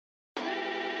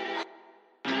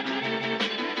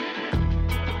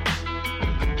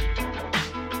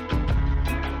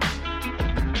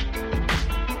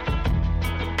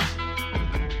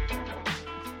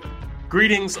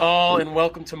Greetings all and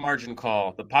welcome to Margin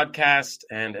Call, the podcast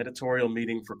and editorial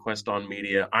meeting for Quest On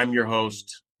Media. I'm your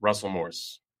host, Russell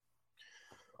Morse.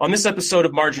 On this episode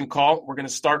of Margin Call, we're going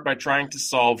to start by trying to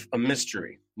solve a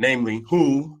mystery, namely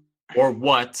who or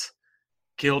what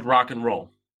killed rock and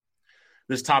roll.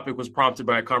 This topic was prompted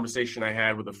by a conversation I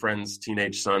had with a friend's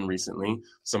teenage son recently.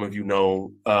 Some of you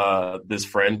know this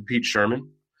friend, Pete Sherman,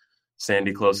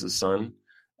 Sandy Close's son.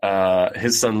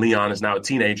 His son Leon is now a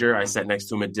teenager. I sat next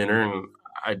to him at dinner and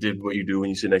I did what you do when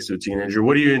you sit next to a teenager.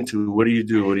 What are you into? What do you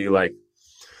do? What do you like?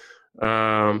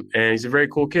 And he's a very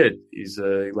cool kid. He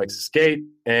likes to skate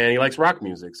and he likes rock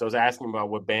music. So I was asking him about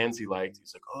what bands he liked.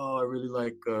 He's like, oh, I really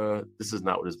like, this is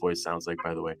not what his voice sounds like,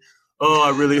 by the way. Oh,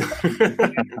 I really,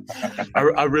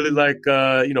 I really like,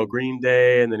 Green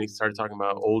Day. And then he started talking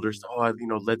about older stuff. Oh,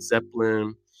 Led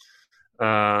Zeppelin.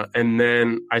 And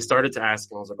then I started to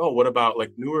ask him, I was like, oh, what about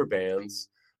like newer bands?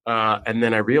 And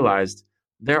then I realized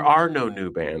there are no new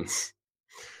bands.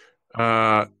 You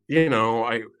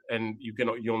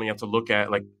only have to look at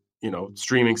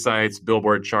streaming sites,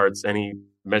 Billboard charts, any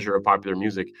measure of popular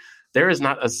music. There is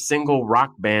not a single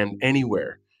rock band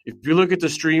anywhere. If you look at the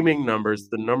streaming numbers,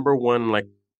 the number one like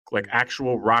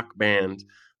actual rock band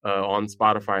on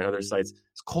Spotify and other sites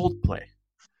is Coldplay.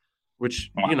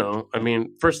 Which,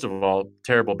 first of all,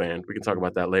 terrible band. We can talk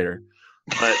about that later.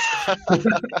 But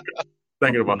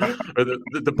second of all, or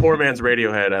the poor man's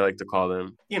Radiohead, I like to call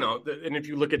them. And if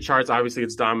you look at charts, obviously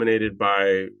it's dominated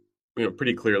by,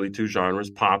 pretty clearly two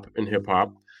genres, pop and hip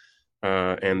hop,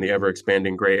 and the ever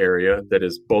expanding gray area that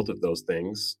is both of those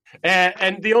things.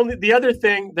 And the other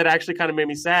thing that actually kind of made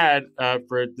me sad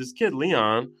for this kid,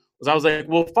 Leon, I was like,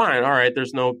 well, fine. All right.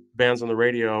 There's no bands on the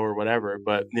radio or whatever.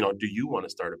 But, do you want to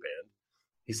start a band?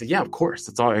 He said, yeah, of course.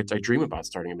 That's all I dream about,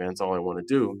 starting a band. That's all I want to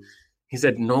do. He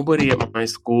said, nobody at my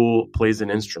school plays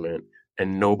an instrument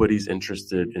and nobody's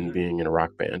interested in being in a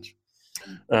rock band.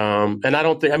 And I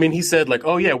don't think, he said like,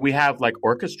 oh yeah, we have like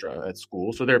orchestra at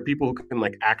school. So there are people who can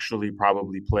like actually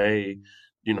probably play,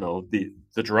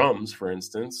 the drums, for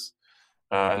instance.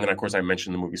 And then, of course, I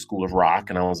mentioned the movie School of Rock,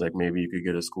 and I was like, maybe you could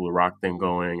get a School of Rock thing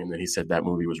going. And then he said that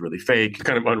movie was really fake,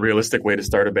 kind of unrealistic way to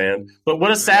start a band. But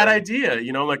what a sad idea,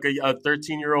 like a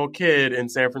 13-year-old kid in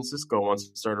San Francisco wants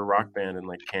to start a rock band and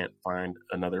like can't find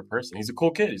another person. He's a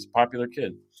cool kid. He's a popular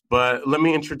kid. But let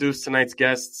me introduce tonight's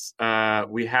guests.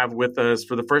 We have with us,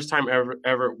 for the first time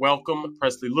ever, welcome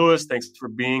Presley Lewis. Thanks for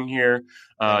being here,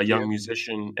 young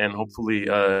musician and hopefully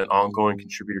an ongoing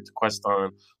contributor to Quest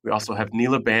On. We also have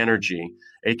Neela Banerjee,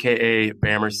 a.k.a.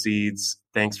 Bammer Seeds.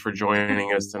 Thanks for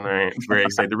joining us tonight. I'm very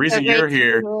excited. The reason you're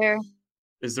here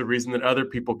is the reason that other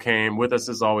people came. With us,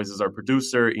 as always, is our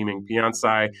producer, Iming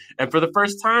Piansai. And for the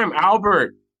first time,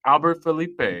 Albert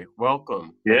Felipe,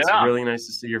 welcome. Yeah. It's really nice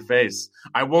to see your face.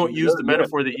 I won't use the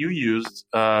metaphor that you used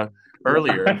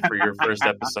earlier for your first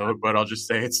episode, but I'll just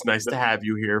say it's nice to have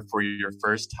you here for your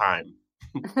first time.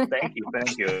 Thank you.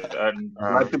 I'm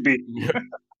glad to be here.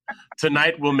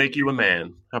 Tonight will make you a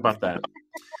man. How about that?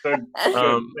 Good.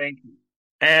 Thank you.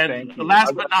 And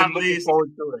last but not least,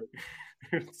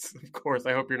 of course,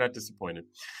 I hope you're not disappointed.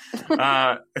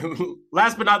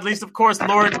 Last but not least, of course,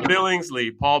 Lord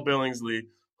Billingsley, Paul Billingsley,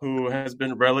 who has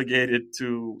been relegated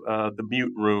to the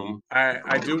mute room.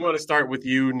 I do want to start with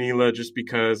you, Neela, just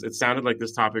because it sounded like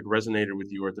this topic resonated with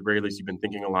you, or at the very least, you've been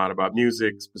thinking a lot about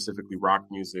music, specifically rock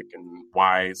music, and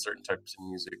why certain types of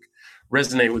music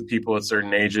resonate with people at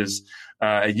certain ages.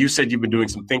 You said you've been doing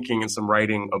some thinking and some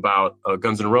writing about a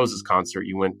Guns N' Roses concert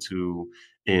you went to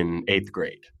in 8th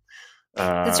grade.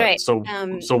 That's right. So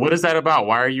what is that about?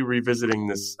 Why are you revisiting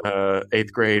this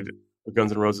 8th grade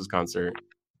Guns N' Roses concert?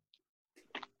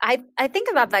 I think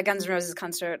about that Guns N' Roses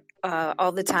concert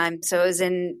all the time. So it was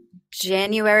in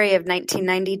January of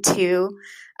 1992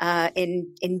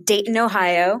 in Dayton,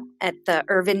 Ohio, at the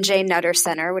Irvin J. Nutter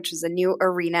Center, which was a new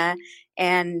arena.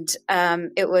 And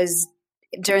it was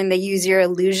during the Use Your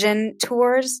Illusion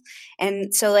tours.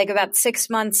 And so like about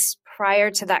 6 months prior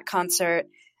to that concert,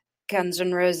 Guns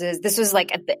N' Roses, this was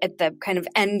like at the kind of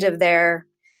end of the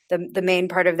main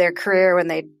part of their career when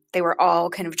they were all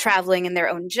kind of traveling in their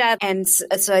own jet. And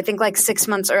so I think like 6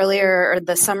 months earlier or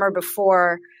the summer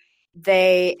before,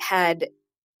 they had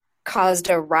caused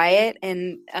a riot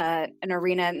in an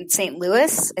arena in St.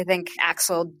 Louis. I think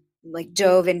Axl like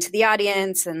dove into the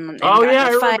audience and I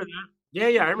remember that. Yeah,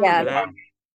 I remember that.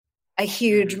 A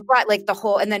huge riot, like the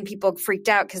whole, and then people freaked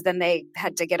out because then they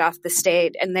had to get off the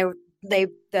stage, and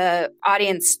the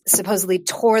audience supposedly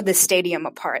tore the stadium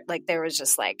apart. Like there was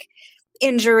just like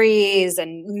injuries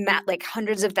and like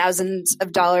hundreds of thousands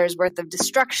of dollars worth of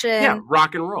destruction. Yeah,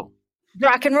 rock and roll.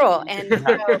 rock and roll.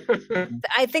 And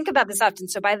I think about this often.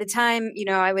 So by the time,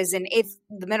 I was in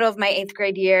the middle of my 8th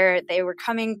grade year, they were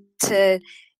coming to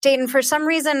Dayton. For some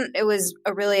reason, it was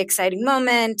a really exciting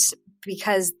moment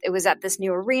because it was at this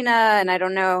new arena. And I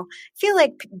don't know, I feel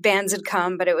like bands had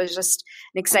come, but it was just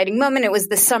an exciting moment. It was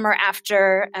the summer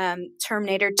after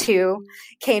Terminator 2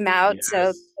 came out. Yes. So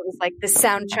it was like the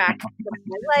soundtrack of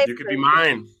my life. You could be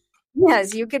mine.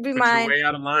 Yes, you could be mine. You're way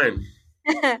out of line.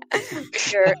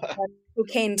 Sure.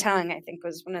 Cocaine tongue, I think,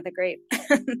 was one of the great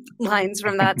lines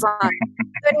from that song.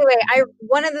 So anyway,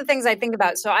 one of the things I think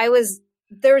about,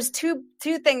 there was two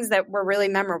things that were really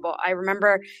memorable. I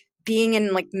remember being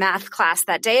in like math class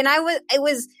that day, and I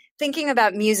was thinking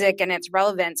about music and its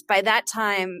relevance. By that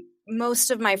time,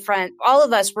 most of my friends, all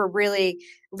of us, were really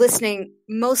listening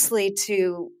mostly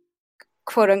to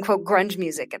quote unquote grunge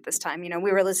music at this time.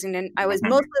 We were listening, I was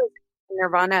mostly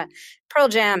Nirvana, Pearl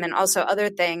Jam, and also other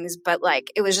things, but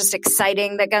like it was just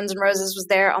exciting that Guns N' Roses was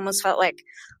there. Almost felt like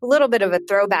a little bit of a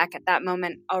throwback at that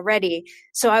moment already.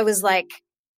 So I was like,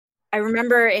 I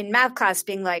remember in math class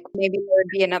being like, maybe there would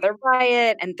be another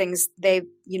riot and things. There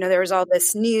was all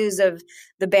this news of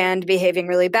the band behaving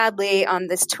really badly on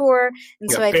this tour, and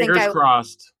so I think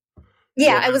crossed.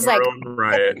 Yeah, I was like,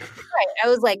 riot. Right. I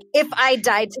was like, if I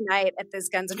die tonight at this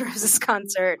Guns N' Roses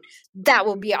concert, that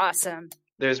will be awesome.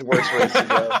 There's worse ways to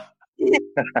go.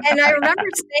 And I remember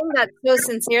saying that so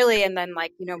sincerely, and then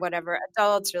like, whatever,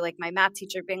 adults or like my math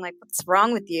teacher being like, what's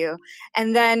wrong with you?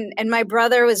 And my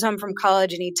brother was home from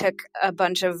college, and he took a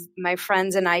bunch of my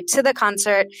friends and I to the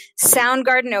concert.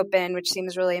 Soundgarden opened, which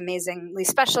seems really amazingly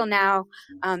special now,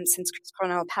 since Chris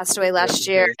Cornell passed away last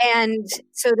year. And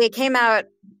so they came out,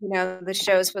 the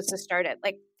show was supposed to start at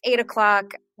like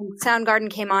 8:00.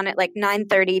 Soundgarden came on at like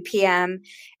 9:30 p.m.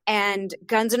 and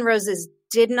Guns N' Roses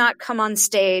did not come on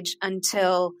stage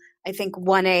until I think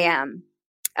 1 a.m.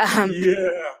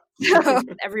 So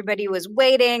everybody was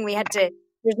waiting.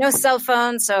 There's no cell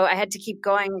phone, so I had to keep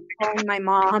calling my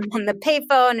mom on the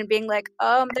payphone and being like,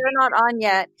 they're not on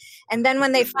yet. And then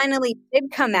when they finally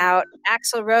did come out,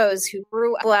 Axl Rose, who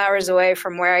grew a couple hours away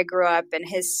from where I grew up, and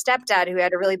his stepdad, who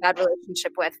had a really bad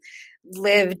relationship with,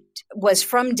 was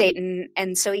from Dayton.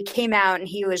 And so he came out and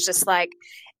he was just like,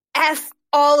 F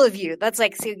all of you. That's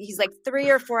like, so he's like 3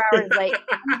 or 4 hours late.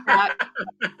 F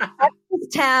this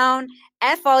town.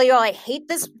 F all y'all. I hate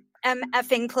this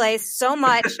effing place so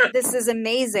much. This is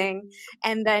amazing.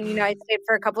 And then, I stayed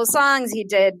for a couple of songs. He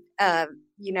did, the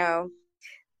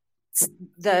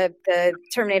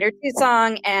Terminator 2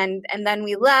 song. And then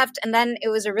we left. And then it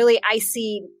was a really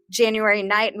icy January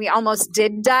night. And we almost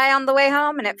did die on the way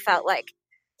home. And it felt like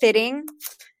fitting.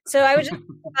 So I was just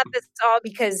thinking about this all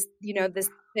because,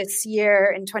 this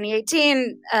year in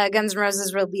 2018, Guns N'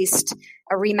 Roses released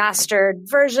a remastered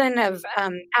version of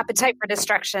Appetite for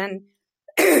Destruction,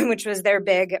 which was their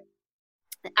big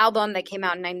album that came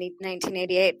out in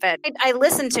 1988. But I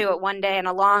listened to it one day in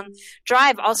a long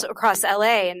drive also across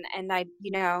LA, and I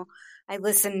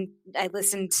listened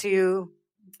to,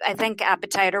 I think,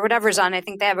 Appetite or whatever's on. I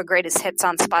think they have a greatest hits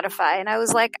on Spotify. And I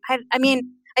was like,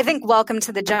 I think Welcome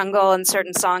to the Jungle and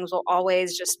certain songs will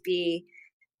always just be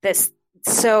this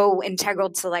so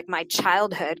integral to like my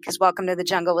childhood, because Welcome to the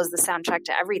Jungle was the soundtrack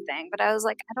to everything. But I was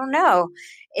like, I don't know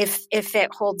if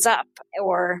it holds up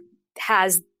or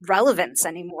has relevance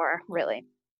anymore, really.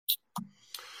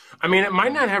 I mean, it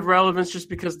might not have relevance just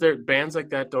because bands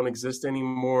like that don't exist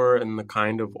anymore, and the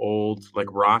kind of old like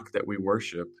rock that we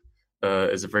worship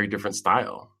is a very different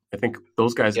style. I think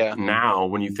those guys now,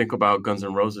 when you think about Guns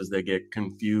N' Roses, they get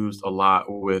confused a lot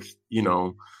with,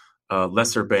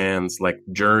 lesser bands like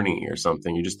Journey or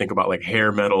something. You just think about like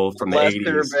hair metal from the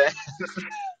 80s.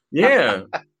 Yeah.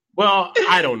 Well,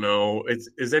 I don't know.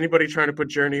 Is anybody trying to put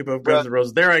Journey above Guns N'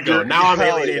 Roses? There I go. Now I'm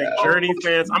alienating Journey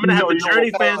fans. I'm going to have the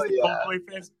Journey fans, the Coldplay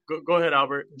fans. Go ahead,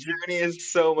 Albert. Journey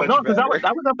is so much better. Because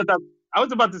I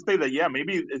was about to say that,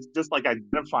 maybe it's just like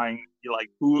identifying like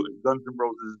who Guns N'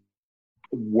 Roses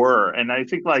were. And I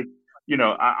think like,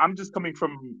 I'm just coming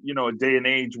from, a day and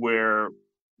age where,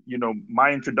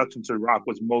 my introduction to rock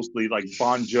was mostly like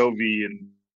Bon Jovi and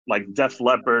like Def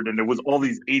Leppard, and it was all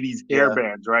these 80s hair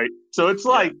bands, right? So it's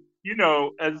like,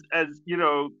 as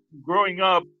growing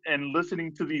up and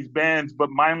listening to these bands,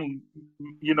 but mine,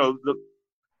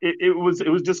 it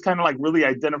was just kind of like really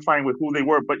identifying with who they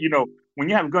were. But, when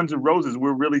you have Guns N' Roses,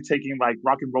 we're really taking like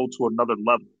rock and roll to another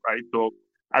level, right? So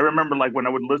I remember like when I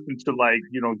would listen to like,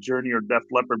 Journey or Def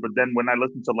Leppard, but then when I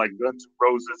listened to like Guns N'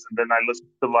 Roses, and then I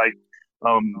listened to like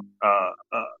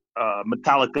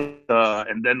Metallica,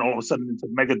 and then all of a sudden into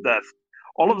Megadeth,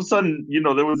 all of a sudden,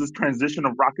 there was this transition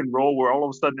of rock and roll where all of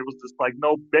a sudden it was just like,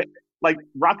 no, like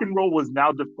rock and roll was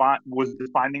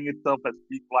defining itself as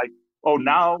like, oh,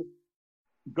 now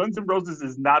Guns N' Roses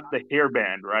is not the hair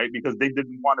band, right? Because they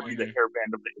didn't want to be the hair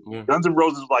band of the Guns N'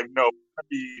 Roses was like, no, it's gonna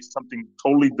be something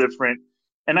totally different.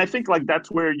 And I think like that's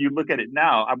where you look at it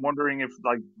now. I'm wondering if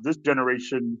like this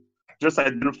generation just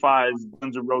identifies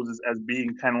Guns N' Roses as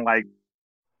being kind of like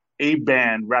a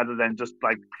band rather than just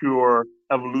like pure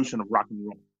evolution of rock and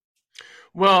roll.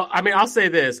 Well, I mean, I'll say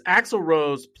this. Axl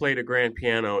Rose played a grand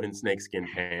piano in snakeskin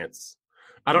pants.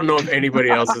 I don't know if anybody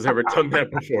else has ever done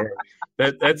that before.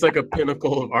 That's like a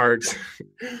pinnacle of art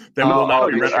that will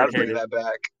not be replicated. Bring that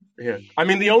back. Yeah, I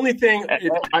mean, the only thing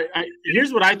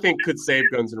here's what I think could save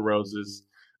Guns N' Roses,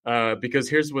 because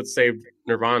here's what saved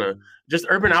Nirvana. Just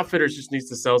Urban Outfitters just needs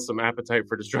to sell some Appetite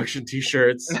for Destruction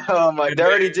T-shirts. Oh my, they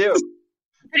already do.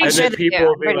 And then people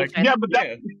will be like, yeah, but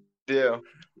that do.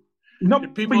 No,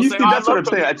 people but you say, see, that's what I'm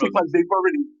saying. I think like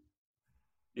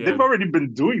they've already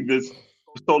been doing this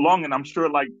for so long, and I'm sure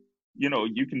like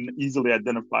you can easily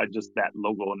identify just that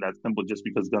logo and that symbol just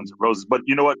because Guns N' Roses. But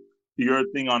you know what? Your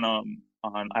thing on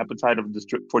Appetite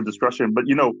for Destruction, but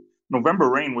November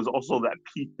Rain was also that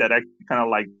peak that actually kind of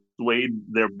like swayed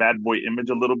their bad boy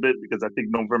image a little bit, because I think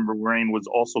November Rain was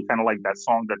also kind of like that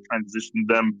song that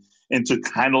transitioned them into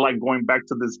kind of like going back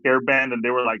to this hair band, and they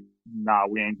were like, nah,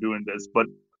 we ain't doing this. But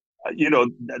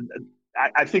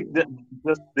I think that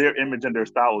just their image and their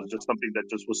style was just something that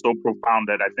just was so profound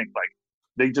that I think like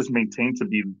they just maintained to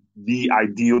be the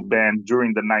ideal band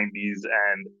during the 90s.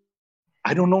 And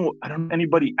I don't know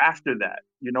anybody after that.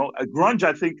 Grunge,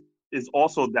 I think, is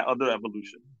also that other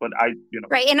evolution. But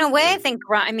right, in a way, I think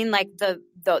I mean like the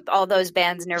all those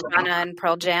bands, Nirvana and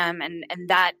Pearl Jam, and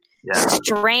that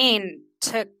strain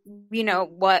took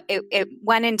what it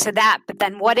went into that. But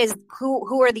then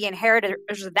who are the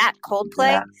inheritors of that?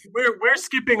 Coldplay. Yeah. We're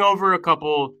skipping over a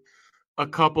couple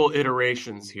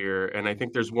iterations here, and I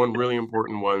think there's one really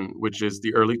important one, which is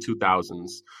the early 2000s.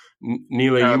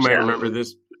 Neela, you might remember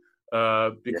this.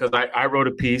 Because I wrote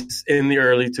a piece in the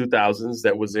early 2000s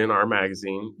that was in our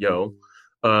magazine,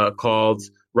 called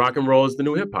Rock and Roll is the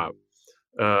New Hip Hop.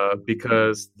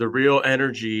 Because the real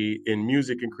energy in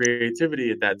music and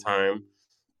creativity at that time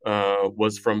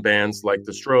was from bands like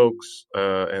The Strokes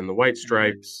and the White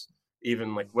Stripes,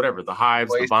 even like whatever, the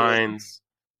Hives, the Vines.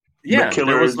 Yeah, the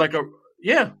Killers. There was like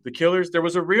the Killers. There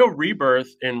was a real rebirth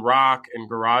in rock and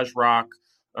garage rock.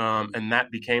 And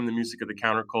that became the music of the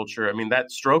counterculture. I mean,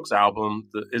 that Strokes album,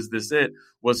 Is This It?,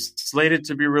 was slated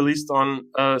to be released on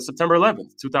September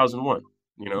 11th, 2001,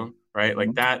 right?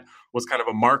 Like that was kind of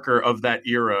a marker of that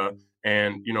era.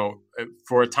 And,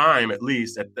 for a time, at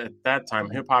least at that time,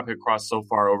 hip hop had crossed so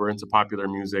far over into popular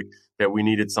music that we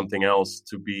needed something else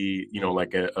to be,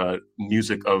 like a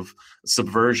music of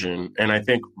subversion. And I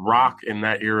think rock in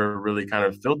that era really kind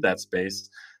of filled that space.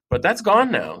 But that's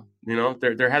gone now.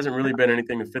 There hasn't really been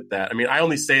anything to fit that. I mean, I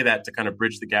only say that to kind of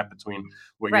bridge the gap between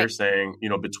what you're saying,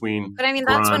 between. But I mean,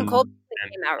 that's when Coldplay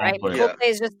came out, right? Coldplay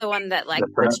is just the one that like.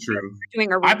 That's true.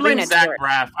 Doing a I blame Zach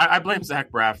Braff. I blame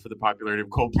Zach Braff for the popularity of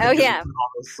Coldplay. Oh yeah,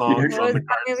 all those songs on the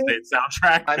Garden State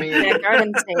soundtrack. I mean,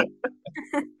 Garden State.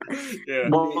 Yeah,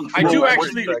 I do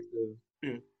actually.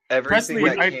 Everything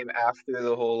Presley, that came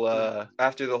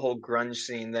after the whole grunge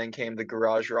scene, then came the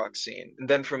garage rock scene, and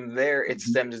then from there it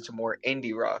stemmed into more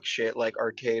indie rock shit like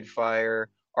Arcade Fire,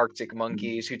 Arctic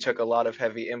Monkeys, who took a lot of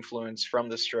heavy influence from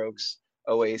the Strokes,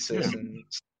 Oasis, and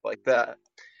stuff like that.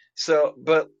 So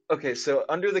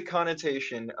under the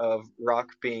connotation of rock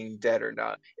being dead or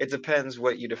not, it depends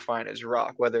what you define as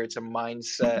rock, whether it's a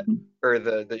mindset or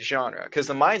the genre, because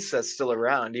the mindset's still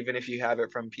around, even if you have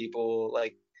it from people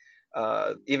like.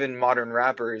 Even modern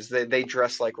rappers, they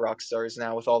dress like rock stars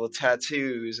now with all the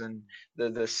tattoos and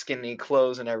the skinny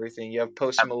clothes and everything. You have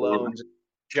Post Malone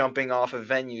jumping off of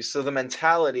venues. So the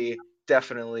mentality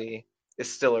definitely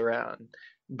is still around.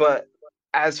 But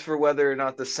as for whether or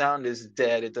not the sound is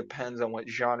dead, it depends on what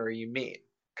genre you mean.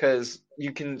 Because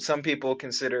some people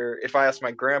consider, if I ask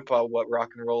my grandpa what rock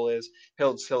and roll is,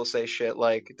 he'll say shit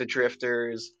like the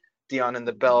Drifters, Dion and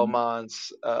the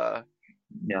Belmonts,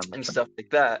 and stuff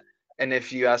like that. And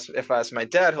if I ask my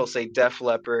dad, he'll say Def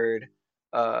Leppard,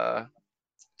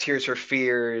 Tears for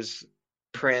Fears,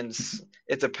 Prince.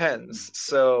 It depends.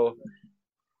 So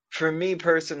for me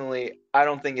personally, I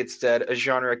don't think it's dead. A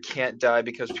genre can't die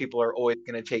because people are always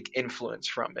going to take influence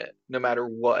from it, no matter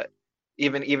what.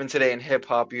 Even today in hip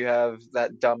hop, you have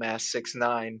that dumbass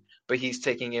 6ix9ine, but he's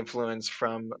taking influence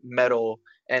from metal,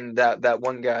 and that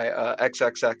one guy,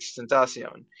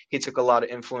 XXXTentacion, he took a lot of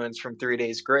influence from 3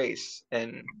 Days Grace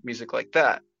and music like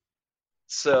that.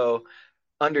 So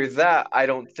under that, I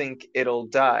don't think it'll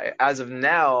die. As of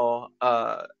now,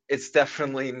 it's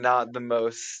definitely not the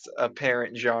most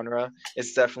apparent genre.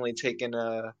 It's definitely taken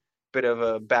a bit of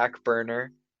a back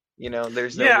burner.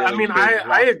 There's no Yeah, I really mean, big I rock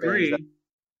bands. agree.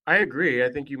 I agree. I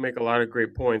think you make a lot of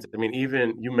great points. I mean,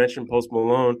 even you mentioned Post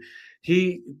Malone.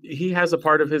 He has a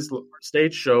part of his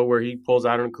stage show where he pulls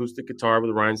out an acoustic guitar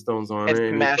with rhinestones on And it,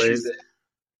 and he smashes plays. it.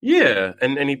 Yeah,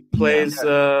 and he plays,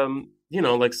 Yeah.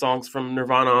 like songs from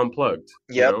Nirvana Unplugged.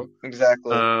 Yep,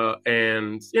 exactly.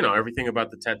 And everything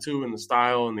about the tattoo and the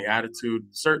style and the attitude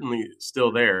certainly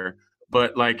still there.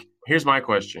 But like, here's my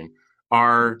question: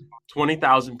 are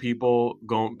 20,000 people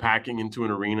going packing into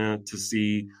an arena to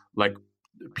see like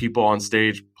people on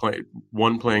stage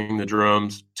one playing the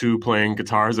drums, two playing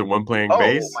guitars, and one playing Oh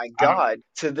bass? my God!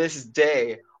 To this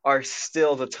day, are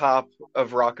still the top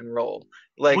of rock and roll.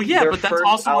 Well, Like yeah, their but that's first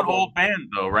also an album. old band,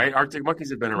 though, right? Arctic Monkeys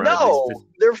have been around at least 50. No,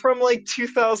 they're from like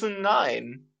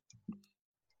 2009.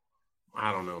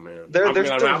 I don't know, man. They're I'm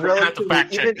still gonna have to relatively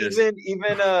fact check this.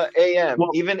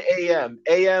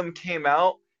 AM came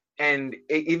out, and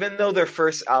even though their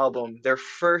first album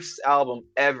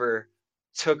ever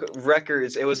took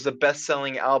records, it was the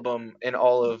best-selling album in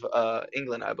all of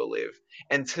England, I believe.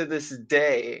 And to this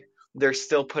day, they're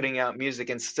still putting out music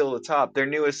and still the top. Their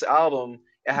newest album,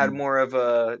 it had more of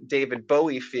a David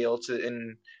Bowie feel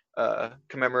in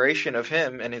commemoration of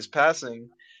him and his passing.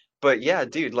 But yeah,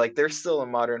 dude, like they're still a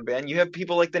modern band. You have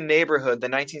people like The Neighborhood, the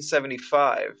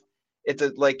 1975.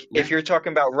 If you're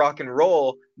talking about rock and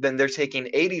roll, then they're taking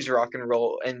 80s rock and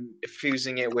roll and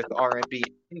fusing it with R&B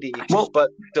indie, but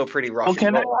still pretty rock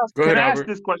and roll. Go ahead, can I ask Albert.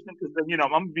 this question? Because I'm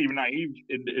gonna be naive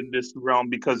in this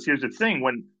realm. Because here's the thing: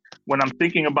 when I'm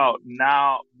thinking about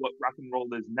now what rock and roll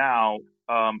is now,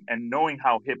 and knowing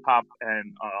how hip hop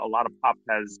and a lot of pop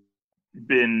has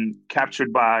been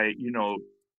captured by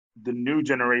the new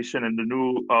generation and the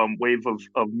new wave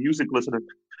of music listeners,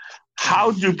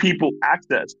 how do people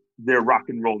access their rock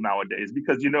and roll nowadays?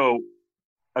 Because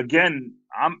again,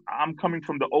 I'm coming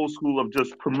from the old school of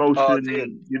just promotion,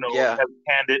 Yeah.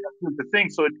 heavy-handed. That's the thing.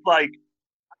 So it's like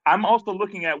I'm also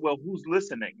looking at, well, who's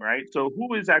listening, right? So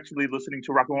who is actually listening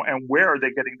to rock and roll, and where are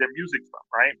they getting their music from,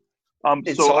 right?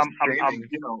 It's So all I'm streaming.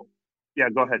 yeah.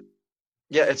 Go ahead.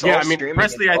 Yeah, it's Yeah, all I mean, streaming.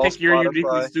 Presley, It's I all think you're uniquely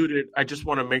Spotify. suited. I just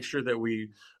want to make sure that we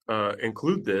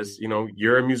include this.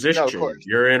 You're a No, musician. of course.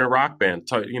 You're in a rock band.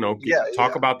 Talk Yeah.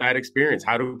 about that experience.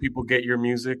 How do people get your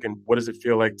music, and what does it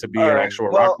feel like to be All an right.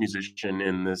 actual Well, rock musician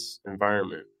in this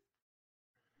environment?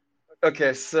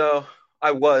 okay, so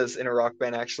I was in a rock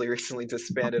band actually recently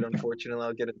disbanded, unfortunately.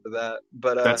 I'll get into that.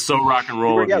 But That's so rock and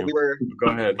roll of you. we were Go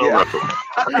ahead. yeah.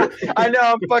 I know,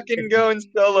 I'm fucking going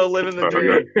solo, living the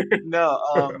dream. No,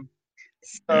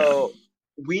 so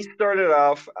we started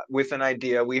off with an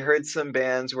idea. We heard some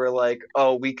bands were like,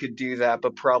 "Oh, we could do that,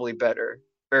 but probably better,"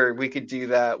 or "We could do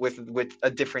that with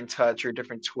a different touch or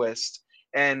different twist."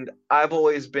 And I've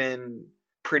always been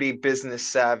pretty business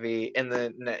savvy in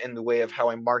the way of how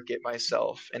I market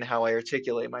myself and how I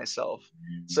articulate myself.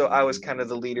 So I was kind of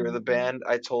the leader of the band.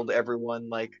 I told everyone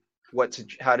like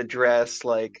how to dress,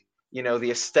 like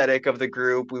the aesthetic of the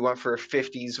group. We went for a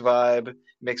 50s vibe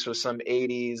mixed with some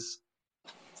 80s.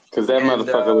 Because that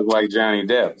motherfucker looked like Johnny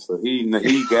Depp, so he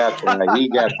got He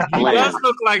plan. does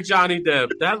look like Johnny Depp.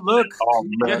 That look. Oh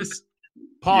man. Yes.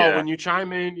 Paul, Yeah. when you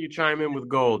chime in with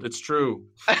gold. It's true.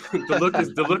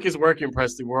 the look is working,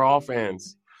 Presley. We're all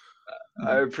fans.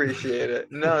 I appreciate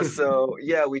it. No, so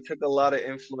yeah, we took a lot of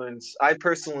influence. I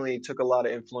personally took a lot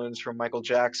of influence from Michael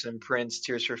Jackson, Prince,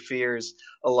 Tears for Fears,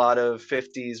 a lot of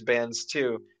 50s bands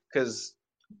too, because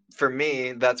for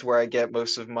me, that's where I get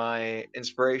most of my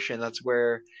inspiration. That's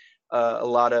where a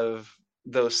lot of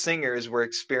those singers were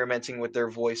experimenting with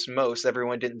their voice most.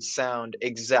 Everyone didn't sound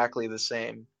exactly the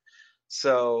same.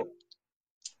 So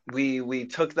we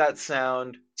took that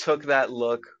sound, took that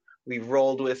look, we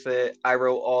rolled with it. I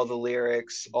wrote all the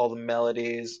lyrics, all the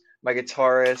melodies. My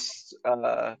guitarist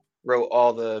wrote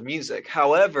all the music.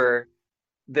 However,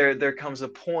 there comes a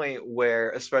point where,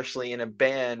 especially in a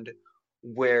band,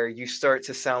 where you start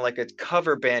to sound like a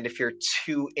cover band if you're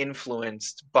too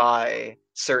influenced by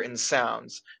certain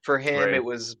sounds. For him, Right. it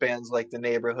was bands like The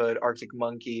Neighborhood, Arctic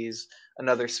Monkeys,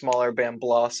 another smaller band,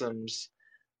 Blossoms,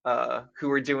 who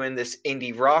were doing this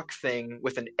indie rock thing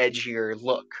with an edgier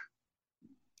look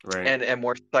Right. and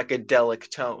more psychedelic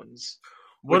tones.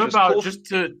 What which was about cool. just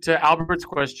to Albert's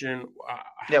question?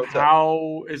 Yeah, what's up?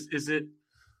 How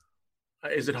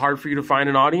is it hard for you to find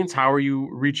an audience? How are you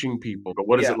reaching people?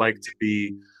 What is Yeah. it like to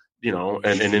be,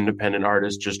 an independent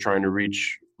artist just trying to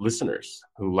reach listeners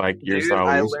who like your Dude, style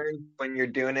I of music? learned when you're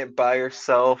doing it by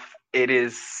yourself, It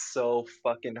is so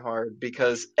fucking hard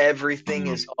because everything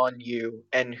is on you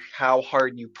and how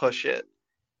hard you push it.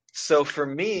 So for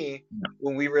me,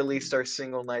 when we released our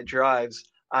single Night Drives,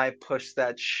 I pushed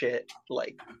that shit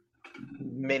like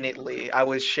minutely. I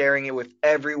was sharing it with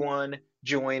everyone,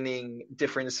 joining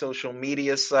different social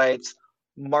media sites,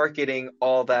 marketing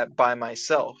all that by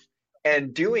myself.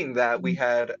 And doing that, we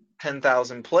had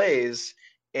 10,000 plays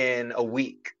in a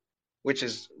week, which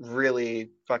is really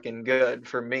fucking good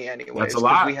for me anyways. That's a Because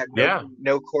lot. we had Yeah.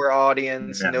 no core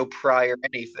audience, Yeah. no prior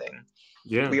anything.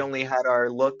 Yeah. We only had our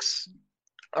looks,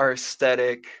 our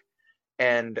aesthetic,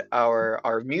 and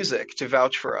our music to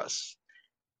vouch for us.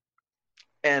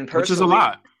 And Which is a personally,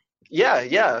 lot.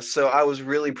 yeah. So I was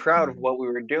really proud of what we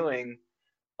were doing.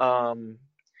 But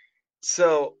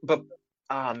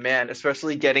man,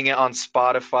 especially getting it on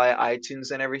Spotify,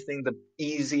 iTunes, and everything, the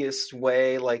easiest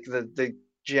way, like the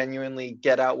genuinely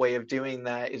get out way of doing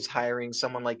that is hiring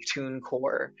someone like TuneCore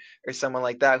or someone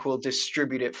like that who will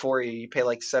distribute it for you. You pay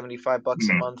like $75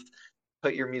 a month,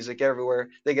 put your music everywhere.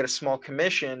 They get a small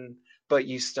commission, but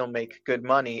you still make good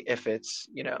money if it's,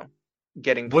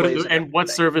 getting plays. What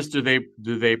service do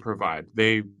they provide?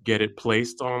 They get it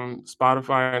placed on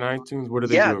Spotify and iTunes. What are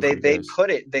they doing?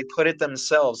 They put it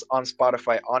themselves on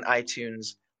Spotify, on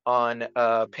iTunes, on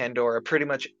Pandora, pretty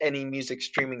much any music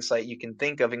streaming site you can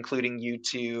think of, including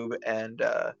YouTube and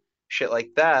shit like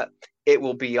that. It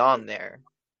will be on there.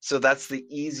 So that's the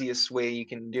easiest way you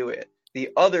can do it. The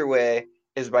other way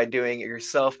is by doing it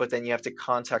yourself, but then you have to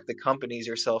contact the companies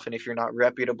yourself. And if you're not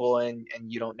reputable and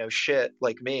you don't know shit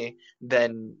like me,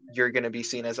 then you're going to be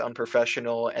seen as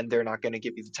unprofessional and they're not going to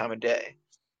give you the time of day.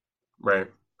 Right.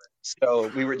 So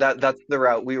that's the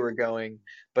route we were going,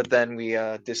 but then we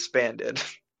disbanded.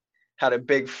 Had a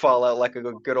big fallout like a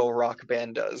good old rock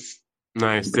band does.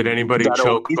 Nice. Did anybody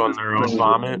choke on their own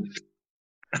vomit?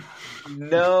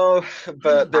 No,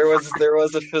 but there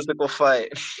was a physical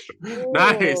fight. Nice.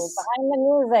 Behind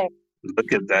the music.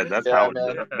 Look at that. That's how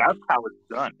it's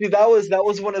done. Dude, that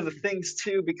was one of the things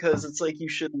too, because it's like you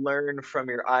should learn from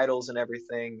your idols and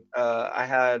everything. I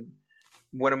had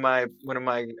one of my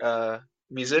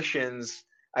musicians.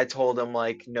 I told him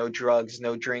like no drugs,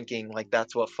 no drinking. Like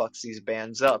that's what fucks these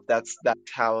bands up. That's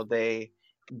how they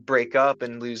break up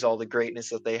and lose all the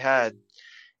greatness that they had.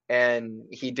 And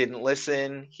he didn't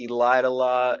listen. He lied a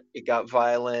lot. It got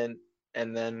violent,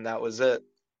 and then that was it.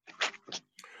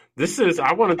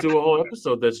 I want to do a whole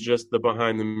episode that's just the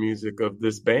behind the music of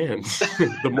this band.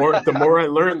 the more I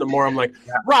learn, the more I'm like,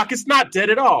 Rock is not dead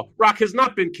at all. Rock has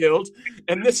not been killed,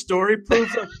 and this story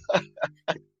proves it.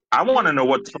 I want to know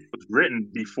what was written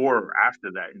before or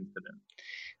after that incident.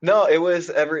 No, it was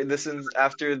this is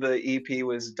after the EP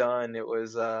was done. It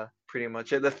was pretty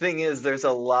much it. The thing is, there's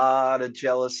a lot of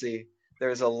jealousy.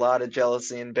 There's a lot of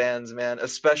jealousy in bands, man,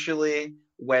 especially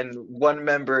when one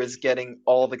member is getting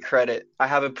all the credit. I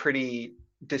have a pretty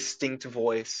distinct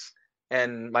voice,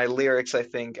 and my lyrics, I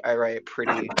think I write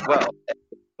pretty well.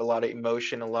 A lot of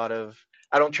emotion, I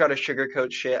don't try to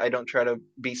sugarcoat shit. I don't try to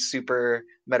be super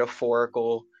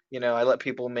metaphorical. I let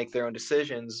people make their own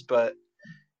decisions, but,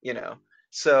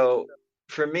 so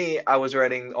for me, I was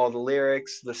writing all the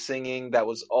lyrics, the singing, that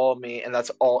was all me, and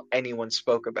that's all anyone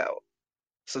spoke about.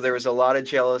 So there was a lot of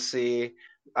jealousy.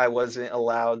 I wasn't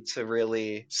allowed to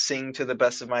really sing to the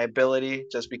best of my ability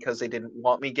just because they didn't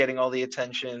want me getting all the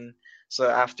attention. So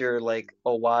after like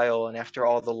a while and after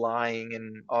all the lying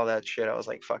and all that shit, I was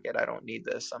like, fuck it, I don't need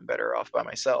this. I'm better off by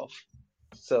myself.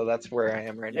 So that's where I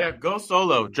am right now. Yeah, go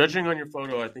solo. Judging on your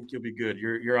photo, I think you'll be good.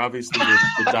 You're obviously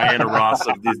the Diana Ross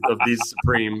of these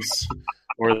Supremes,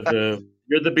 or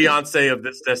you're the Beyonce of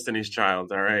this Destiny's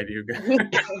Child. All right, you'll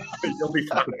be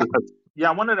fine. Yeah,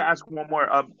 I wanted to ask one more.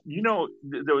 I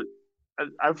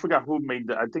forgot who made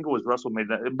that. I think it was Russell made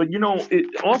that. But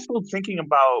also thinking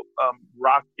about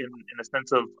rock in a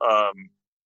sense of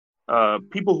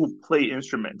people who play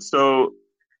instruments. So,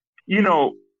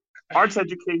 arts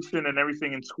education and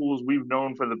everything in schools we've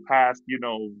known for the past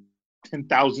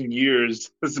 10,000 years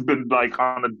has been like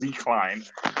on a decline,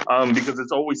 because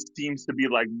it always seems to be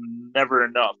like never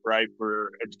enough, right,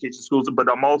 for education schools.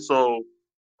 But I'm also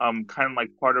kind of like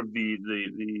part of the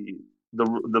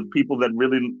people that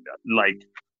really like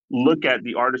look at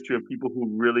the artistry of people who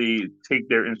really take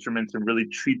their instruments and really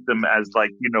treat them as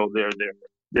like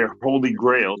their holy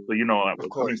grail. So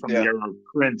coming from the era of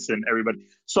Prince and everybody.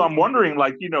 So I'm wondering,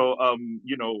 like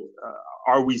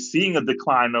are we seeing a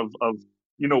decline of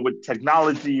with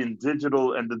technology and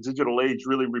the digital age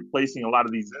really replacing a lot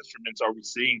of these instruments? Are we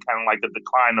seeing kind of like a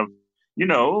decline of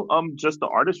just the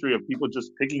artistry of people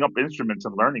just picking up instruments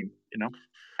and learning.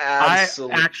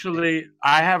 Absolutely.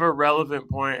 I have a relevant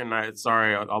point, and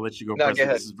I'll let you go, No, Presley. go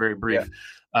ahead. This is very brief.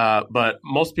 But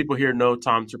most people here know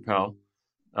Tom Terpel.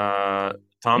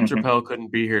 Tom Terpel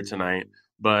couldn't be here tonight,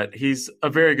 but he's a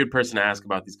very good person to ask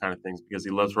about these kind of things because he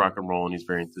loves rock and roll and he's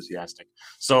very enthusiastic.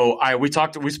 So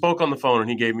we spoke on the phone, and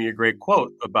he gave me a great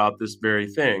quote about this very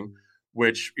thing,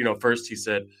 which, first he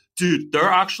said, dude, there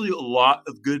are actually a lot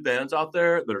of good bands out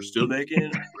there that are still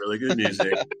making really good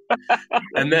music.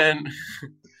 And then,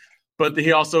 but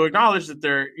he also acknowledged that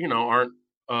they're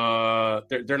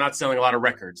not selling a lot of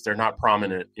records. They're not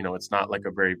prominent. It's not like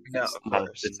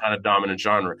it's not a dominant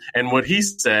genre. And what he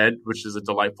said, which is a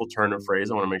delightful turn of phrase,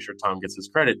 I want to make sure Tom gets his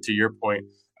credit, to your point,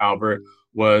 Albert,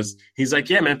 he's like,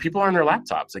 yeah, man, people are on their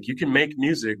laptops. Like, you can make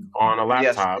music on a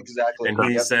laptop. Yes, exactly.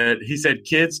 And he said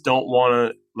kids don't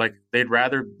want to, they'd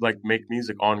rather make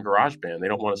music on GarageBand. They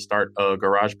don't want to start a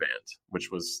GarageBand,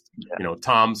 which was,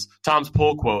 Tom's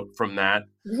pull quote from that.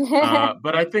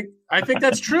 But I think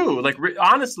that's true.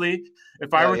 Honestly,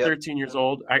 if I were 13 years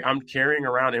old, I'm carrying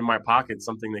around in my pocket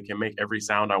something that can make every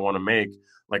sound I want to make.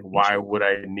 Why would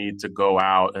I need to go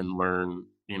out and learn,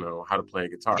 how to play a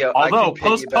guitar? Yeah, although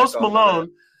Post Malone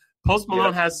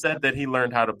has said that he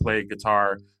learned how to play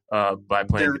guitar by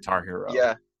playing Guitar Hero.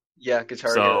 Yeah,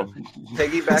 Guitar Hero.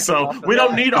 So we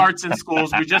don't need arts in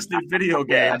schools. We just need video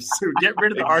games. Get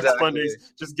rid of the arts fundings.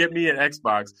 Just get me an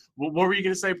Xbox. What were you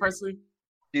going to say, Presley?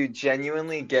 Dude,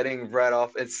 genuinely getting right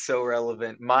off, it's so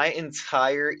relevant. My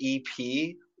entire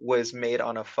EP was made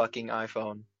on a fucking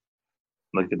iPhone.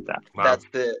 Look at that. Wow. That's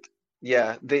it.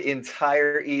 Yeah, the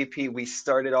entire EP, we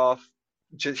started off,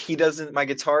 my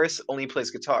guitarist only plays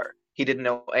guitar. He didn't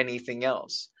know anything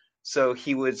else. So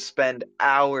he would spend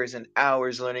hours and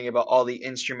hours learning about all the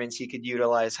instruments he could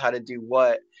utilize, how to do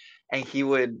what. And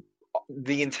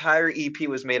the entire EP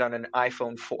was made on an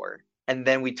iPhone 4. And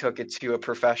then we took it to a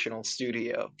professional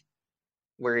studio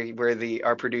where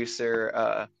our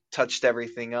producer touched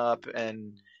everything up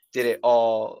and did it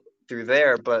all through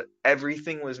there. But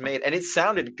everything was made, and it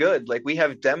sounded good. We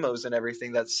have demos and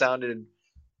everything that sounded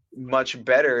much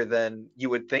better than you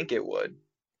would think it would.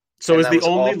 So is the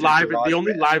only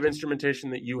live instrumentation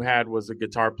that you had was a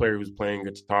guitar player who was playing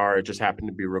guitar? It just happened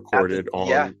to be recorded on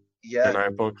an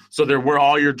iPhone. So there were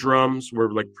all your drums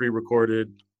were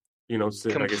pre-recorded,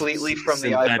 completely from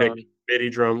the iPhone. MIDI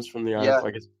drums from the iPhone.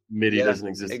 I guess MIDI doesn't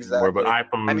exist anymore, but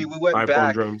iPhone. I mean, we went iPhone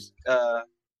back. Drums.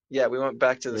 We went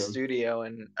back to the studio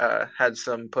and had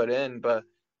some put in, but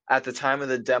at the time of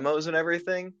the demos and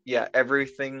everything,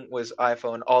 everything was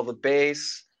iPhone. All the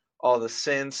bass, all the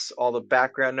synths, all the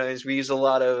background noise. We use a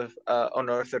lot of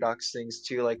unorthodox things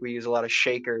too. We use a lot of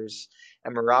shakers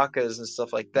and maracas and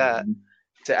stuff like that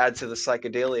to add to the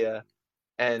psychedelia.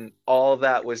 And all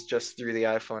that was just through the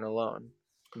iPhone alone.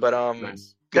 But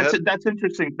nice. That's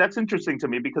interesting. That's interesting to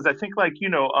me because I think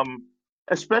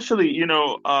especially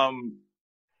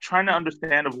trying to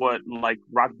understand of what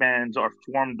rock bands are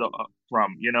formed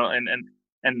from,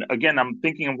 and again, I'm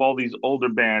thinking of all these older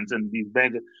bands and these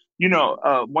bands.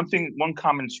 One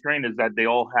common strain is that they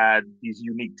all had these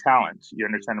unique talents. You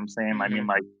understand what I'm saying? Mm-hmm.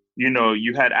 I mean,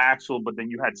 you had Axl, but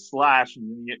then you had Slash,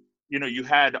 and you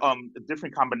had a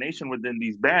different combination within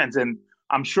these bands. And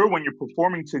I'm sure when you're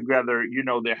performing together,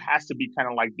 there has to be kind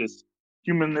of this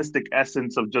humanistic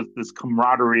essence of just this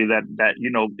camaraderie that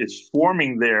is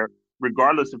forming there,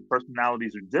 regardless if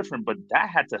personalities are different. But that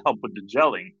had to help with the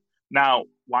gelling. Now,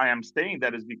 why I'm saying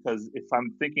that is because if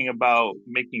I'm thinking about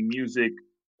making music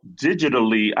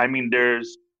digitally, I mean,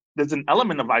 there's an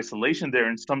element of isolation there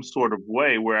in some sort of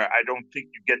way where I don't think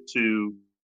you get to,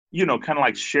 kind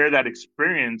of share that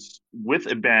experience with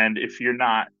a band if you're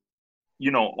not,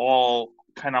 all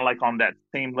kind of on that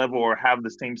same level or have the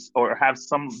same or have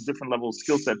some different level of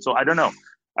skill set. So I don't know.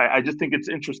 I just think it's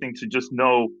interesting to just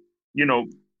know,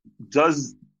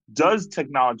 does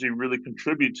technology really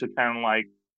contribute to kind of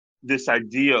this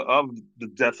idea of the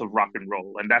death of rock and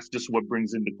roll? And that's just what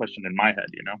brings into question in my head,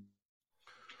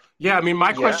 Yeah, I mean,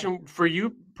 my question for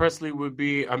you, Presley, would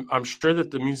be: I'm sure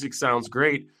that the music sounds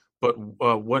great, but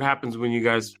what happens when you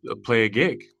guys play a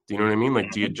gig? Do you know what I mean?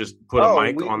 Do you just put a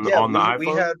mic on the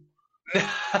iPhone?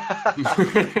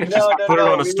 Put it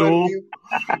on a stool.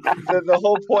 The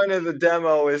whole point of the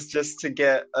demo is just to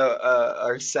get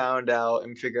our sound out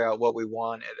and figure out what we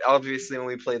wanted. Obviously, when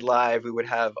we played live, we would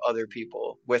have other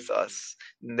people with us,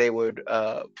 and they would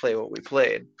play what we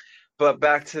played. But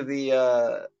back to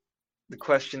the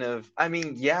question of, I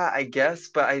mean, I guess,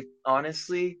 but I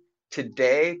honestly,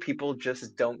 today, people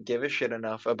just don't give a shit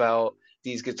enough about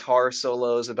these guitar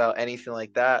solos, about anything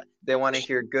like that. They want to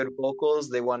hear good vocals.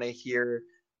 They want to hear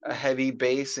a heavy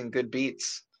bass and good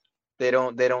beats. They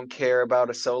don't care about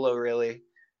a solo really.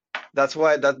 That's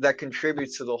why that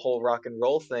contributes to the whole rock and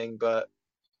roll thing. But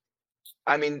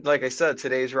I mean, like I said,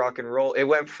 today's rock and roll, it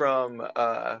went from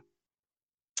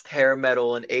hair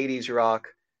metal and 80s rock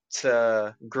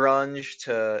to grunge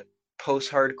to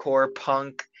post-hardcore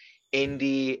punk,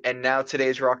 indie, and now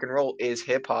today's rock and roll is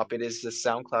hip hop. It is the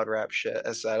SoundCloud rap shit,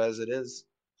 as sad as it is.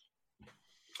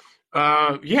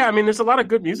 Yeah, I mean, there's a lot of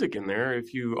good music in there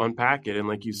if you unpack it, and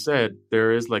like you said,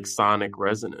 there is like sonic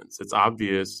resonance. It's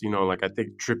obvious, like I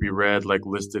think Trippie Redd like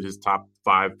listed his top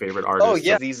 5 favorite artists. Oh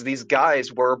yeah, these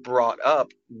guys were brought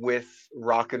up with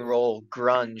rock and roll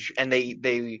grunge, and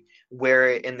they wear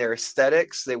it in their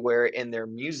aesthetics, they wear it in their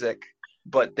music,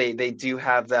 but they do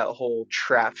have that whole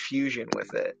trap fusion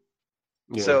with it.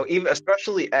 Yeah. So even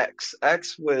especially X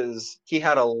he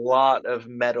had a lot of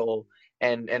metal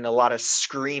and a lot of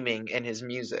screaming in his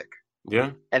music.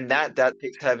 Yeah. And that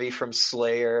takes heavy from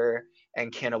Slayer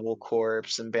and Cannibal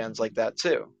Corpse and bands like that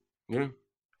too. Yeah.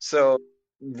 So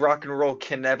rock and roll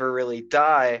can never really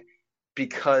die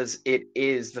because it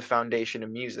is the foundation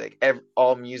of music.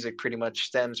 All music pretty much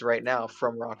stems right now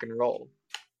from rock and roll.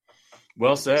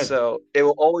 Well said. So it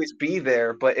will always be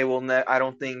there, but it will I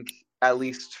don't think, at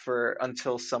least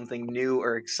until something new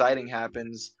or exciting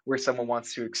happens where someone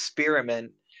wants to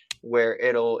experiment, where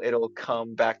it'll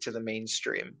come back to the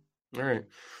mainstream. All right.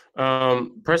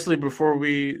 Presley, before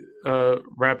we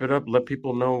wrap it up, let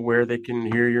people know where they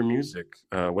can hear your music.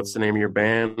 What's the name of your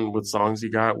band? What songs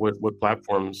you got? What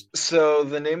platforms? So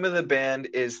the name of the band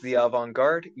is The Avant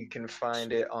Garde. You can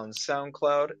find it on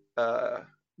SoundCloud.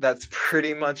 That's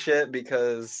pretty much it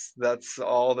because that's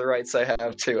all the rights I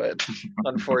have to it,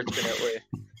 unfortunately.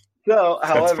 So,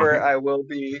 however, I will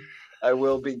be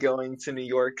going to New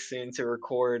York soon to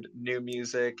record new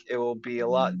music. It will be a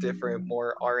lot different,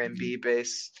 more R&B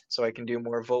based, so I can do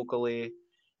more vocally.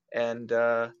 And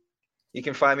you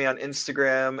can find me on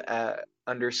Instagram at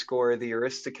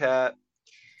 _the_Aristocat.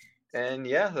 And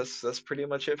yeah, that's pretty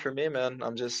much it for me, man.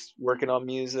 I'm just working on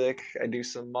music. I do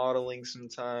some modeling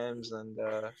sometimes and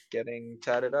getting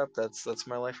tatted up. That's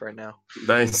my life right now.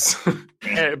 Nice.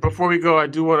 Hey, before we go, I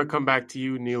do want to come back to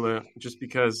you, Neela, just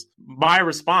because my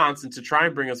response, and to try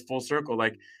and bring us full circle,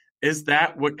 like, is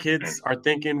that what kids are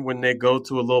thinking when they go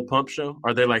to a Lil Pump show?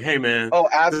 Are they like, hey, man, oh,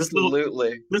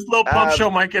 absolutely. This Lil Pump show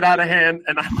might get out of hand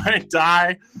and I might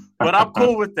die, but I'm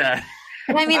cool with that.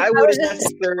 I mean, I wouldn't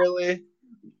necessarily...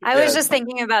 I was just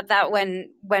thinking about that when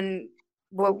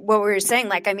what we were saying.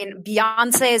 Like, I mean,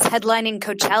 Beyonce is headlining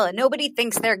Coachella. Nobody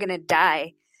thinks they're going to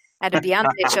die at a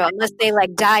Beyonce show unless they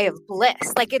like die of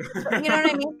bliss. Like, it's, you know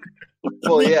what I mean?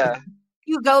 Well, yeah.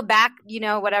 You go back,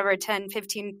 whatever, 10,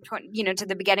 15, 20, to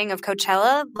the beginning of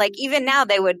Coachella. Like, even now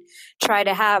they would try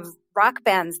to have rock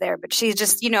bands there, but she's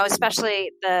just,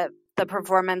 especially the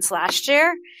performance last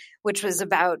year, which was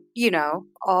about,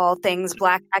 all things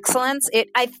Black excellence.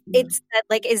 It's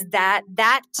like, is that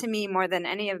to me more than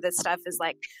any of this stuff is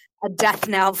like a death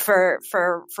knell for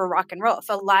rock and roll. If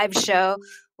a live show,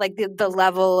 like the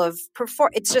level of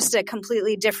it's just a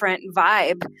completely different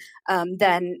vibe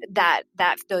than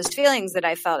those feelings that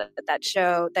I felt at that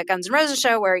show, that Guns N' Roses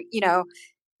show, where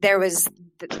there was,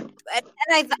 and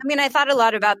I thought a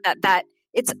lot about that.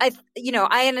 I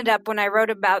ended up, when I wrote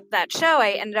about that show,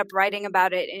 I ended up writing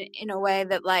about it in a way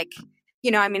that, like,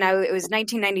 it was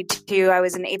 1992. I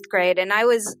was in 8th grade, and I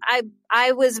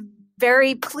was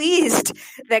very pleased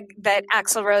that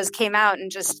Axl Rose came out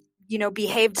and just,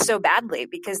 behaved so badly,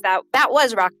 because that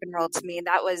was rock and roll to me.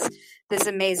 That was this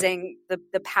amazing,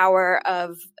 the power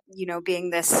of, being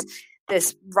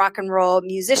this rock and roll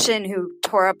musician who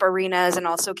tore up arenas and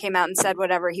also came out and said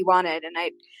whatever he wanted. And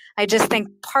I just think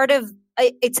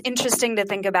it's interesting to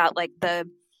think about, like,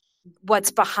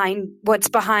 what's behind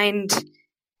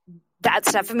that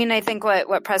stuff. I mean, I think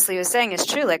what Presley was saying is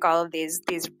true. Like, all of these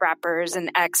rappers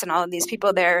and X and all of these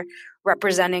people, they're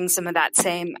representing some of that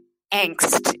same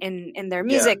angst in their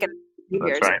music and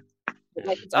behaviors. That's right.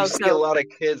 Like, you see a lot of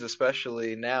kids,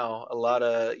 especially now, a lot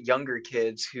of younger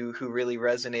kids who really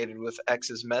resonated with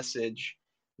X's message.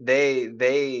 They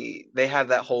have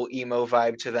that whole emo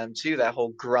vibe to them too, that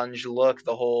whole grunge look,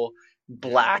 the whole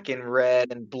black and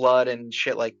red and blood and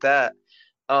shit like that.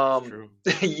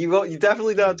 You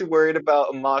definitely don't have to worry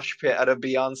about a mosh pit at a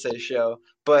Beyonce show,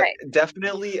 but right.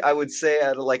 Definitely I would say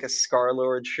at a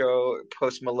Scarlord show,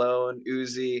 Post Malone,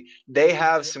 Uzi, they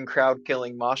have some crowd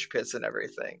killing mosh pits and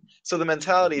everything. So the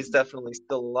mentality is definitely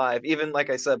still alive. Even like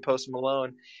I said, Post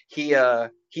Malone,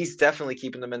 he's definitely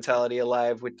keeping the mentality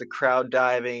alive with the crowd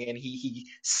diving, and he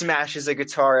smashes a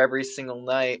guitar every single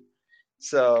night.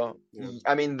 So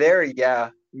I mean,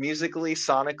 musically,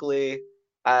 sonically,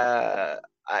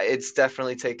 it's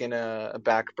definitely taken a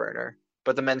back burner,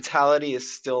 but the mentality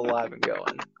is still alive and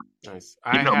going. Nice.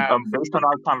 Based on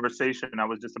our conversation, I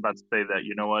was just about to say that,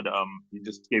 you know what, you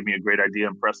just gave me a great idea,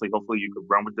 and Presley, hopefully you could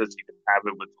run with this. You can have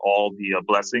it with all the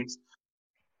blessings.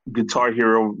 Guitar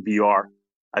Hero VR.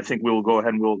 I think we will go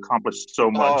ahead and we'll accomplish so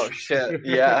much. Oh shit,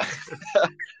 yeah.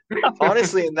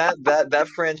 Honestly, and that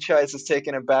franchise is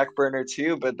taking a back burner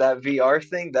too, but that VR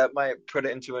thing, that might put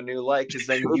it into a new light, because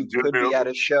then you could be at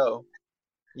a show.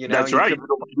 You know, That's right. You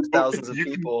could thousands of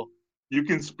people. You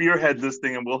can spearhead this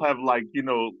thing, and we'll have like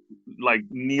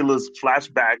Neela's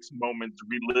flashbacks moments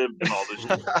relived and all this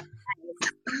shit.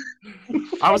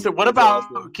 I was thinking, what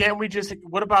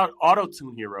about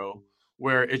Auto-Tune Hero,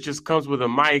 where it just comes with a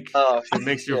mic that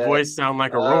makes your voice sound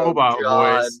like a robot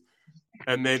voice,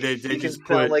 and they just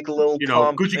put like a little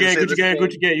Gucci gang.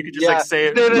 You could just like say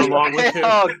it along with him.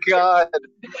 Oh god,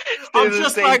 I'm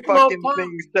just like fucking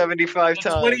thing 75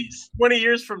 times. 20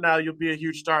 years from now, you'll be a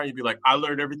huge star, and you'll be like, I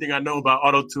learned everything I know about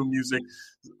auto-tune music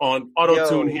on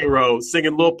Auto-Tune Hero,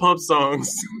 singing Lil Pump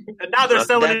songs, and now they're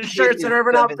selling his shirts at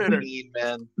Urban Outfitters.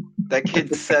 Man, that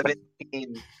kid's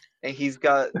 17. And he's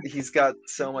got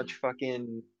so much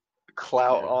fucking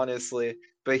clout, honestly.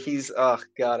 But oh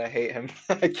god, I hate him.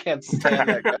 I can't stand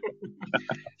that guy.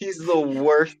 He's the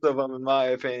worst of them, in my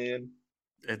opinion.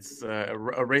 It's a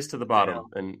race to the bottom,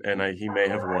 and he may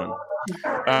have won.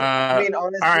 I mean,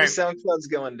 honestly, right. SoundCloud's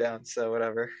going down, so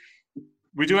whatever.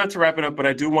 We do have to wrap it up, but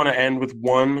I do want to end with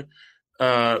one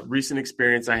recent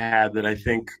experience I had that I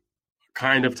think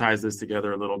kind of ties this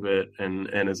together a little bit and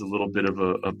is a little bit of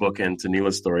a bookend to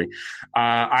Neela's story.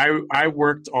 I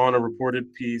worked on a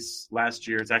reported piece last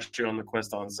year. It's actually on the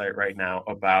Quest On site right now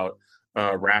about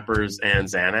rappers and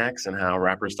Xanax, and how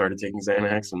rappers started taking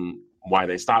Xanax and why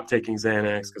they stopped taking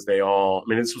Xanax, because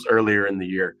this was earlier in the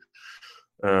year.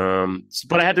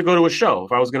 But I had to go to a show.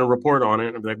 If I was going to report on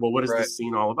it, I'd be like, well, what is this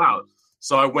scene all about?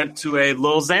 So I went to a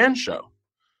Lil Xan show,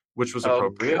 which was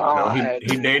appropriate.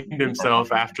 He named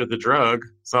himself after the drug.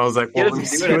 So I was like, well, he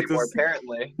doesn't do it anymore,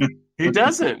 apparently. He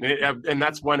doesn't. And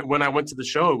that's when I went to the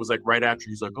show, it was like right after.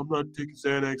 He's like, I'm not taking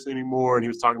Xanax anymore. And he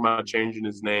was talking about changing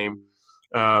his name.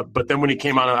 But then when he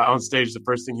came out on stage, the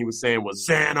first thing he was saying was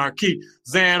Xanarchy,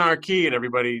 Xanarchy. And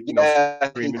everybody, he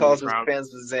calls his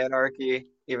fans the Xanarchy,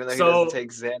 even though he doesn't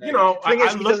take Xanax. You know, he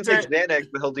doesn't take Xanax,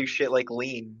 but he'll do shit like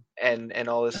lean and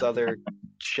all this other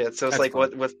shit. So it's like,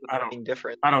 what's the thing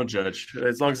different? I don't judge.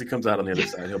 As long as he comes out on the other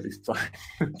side, he'll be fine.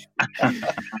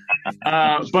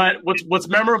 But what's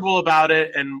memorable about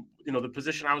it, and the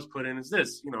position I was put in, is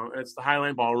this. It's the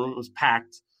Highline Ballroom. It was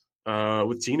packed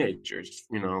with teenagers.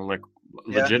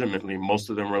 Legitimately, most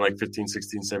of them were like 15,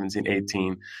 16, 17,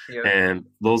 18. Yeah. And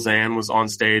Lil Xan was on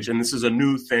stage, and this is a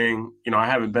new thing.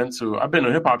 I've been to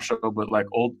a hip hop show, but like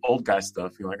old guy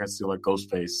stuff. I see like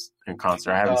Ghostface in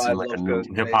concert. I haven't seen like a new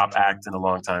hip hop act in a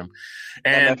long time.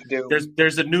 And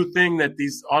there's a new thing that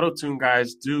these auto-tune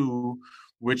guys do,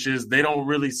 which is they don't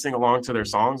really sing along to their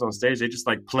songs on stage. They just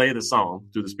like play the song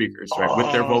through the speakers, right, with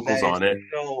their vocals on it.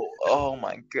 Oh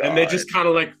my god! And they just kind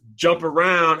of like jump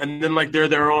around, and then like they're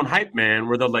their own hype man,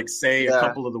 where they'll like say a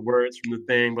couple of the words from the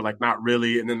thing, but like not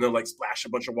really, and then they'll like splash a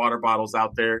bunch of water bottles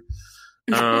out there.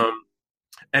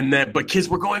 But kids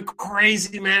were going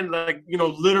crazy, man. Like,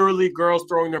 literally girls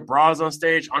throwing their bras on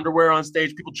stage, underwear on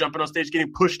stage, people jumping on stage,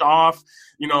 getting pushed off.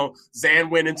 Xan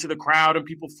went into the crowd and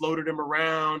people floated him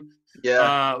around.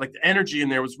 Yeah. Like the energy in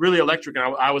there was really electric.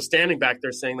 And I was standing back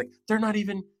there saying, like, they're not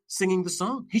even singing the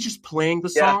song. He's just playing the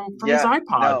song from his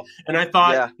iPod. No. And I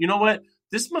thought, you know what?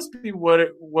 This must be what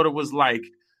it was like,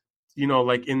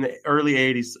 like in the early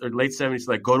 80s or late 70s,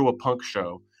 like go to a punk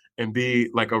show and be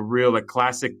like a real like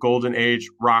classic golden age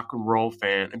rock and roll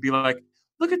fan and be like,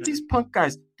 look at these punk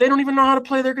guys. They don't even know how to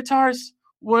play their guitars.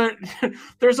 What?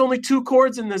 There's only 2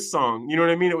 chords in this song. You know what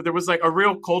I mean? There was like a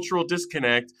real cultural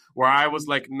disconnect where I was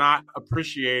like not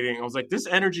appreciating. I was like, this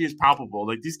energy is palpable.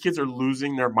 Like these kids are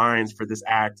losing their minds for this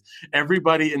act.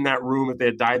 Everybody in that room, if they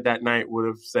had died that night, would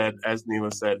have said, as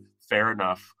Neela said, fair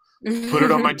enough. Put it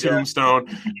on my tombstone.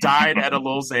 Died at a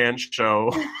Lil Xan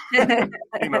show.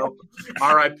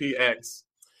 R.I.P. X.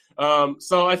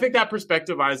 So I think that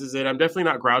perspectivizes it. I'm definitely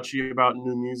not grouchy about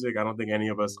new music. I don't think any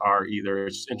of us are either.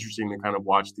 It's just interesting to kind of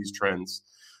watch these trends.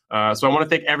 So I want to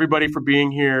thank everybody for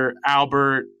being here.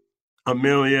 Albert,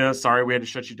 Amelia, sorry we had to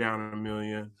shut you down,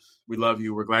 Amelia. We love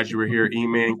you. We're glad you were here.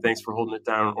 E-Ming, thanks for holding it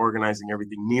down and organizing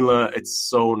everything. Neela, it's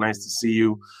so nice to see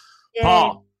you. Yay.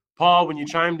 Paul, when you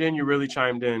chimed in, you really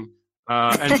chimed in.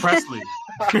 And Presley.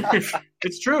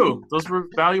 It's true. Those were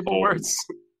valuable words.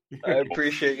 I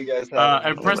appreciate you guys having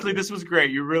and me. Presley, this was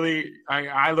great.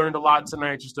 I learned a lot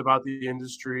tonight just about the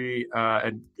industry.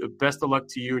 And best of luck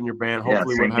to you and your band.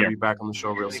 Hopefully we'll have you back on the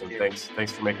show real soon.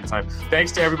 Thanks for making time.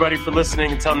 Thanks to everybody for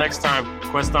listening. Until next time,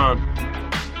 Quest On.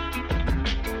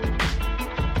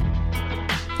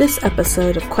 This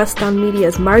episode of Quest On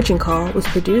Media's Margin Call was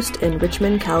produced in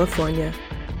Richmond, California.